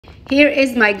Here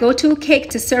is my go-to cake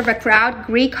to serve a crowd,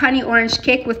 Greek honey orange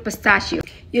cake with pistachio.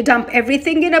 You dump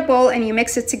everything in a bowl and you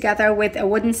mix it together with a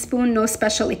wooden spoon, no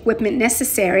special equipment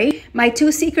necessary. My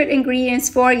 2 secret ingredients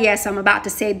for, yes, I'm about to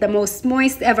say the most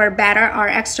moist ever batter, are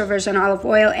extra virgin olive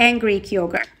oil and Greek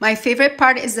yogurt. My favorite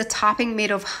part is the topping made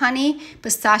of honey,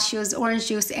 pistachios, orange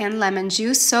juice, and lemon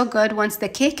juice. So good. Once the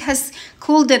cake has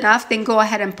cooled enough, then go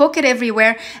ahead and poke it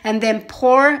everywhere and then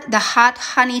pour the hot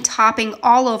honey topping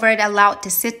all over it. Allow it to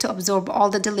sit to absorb all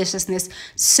the deliciousness.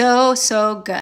 So good.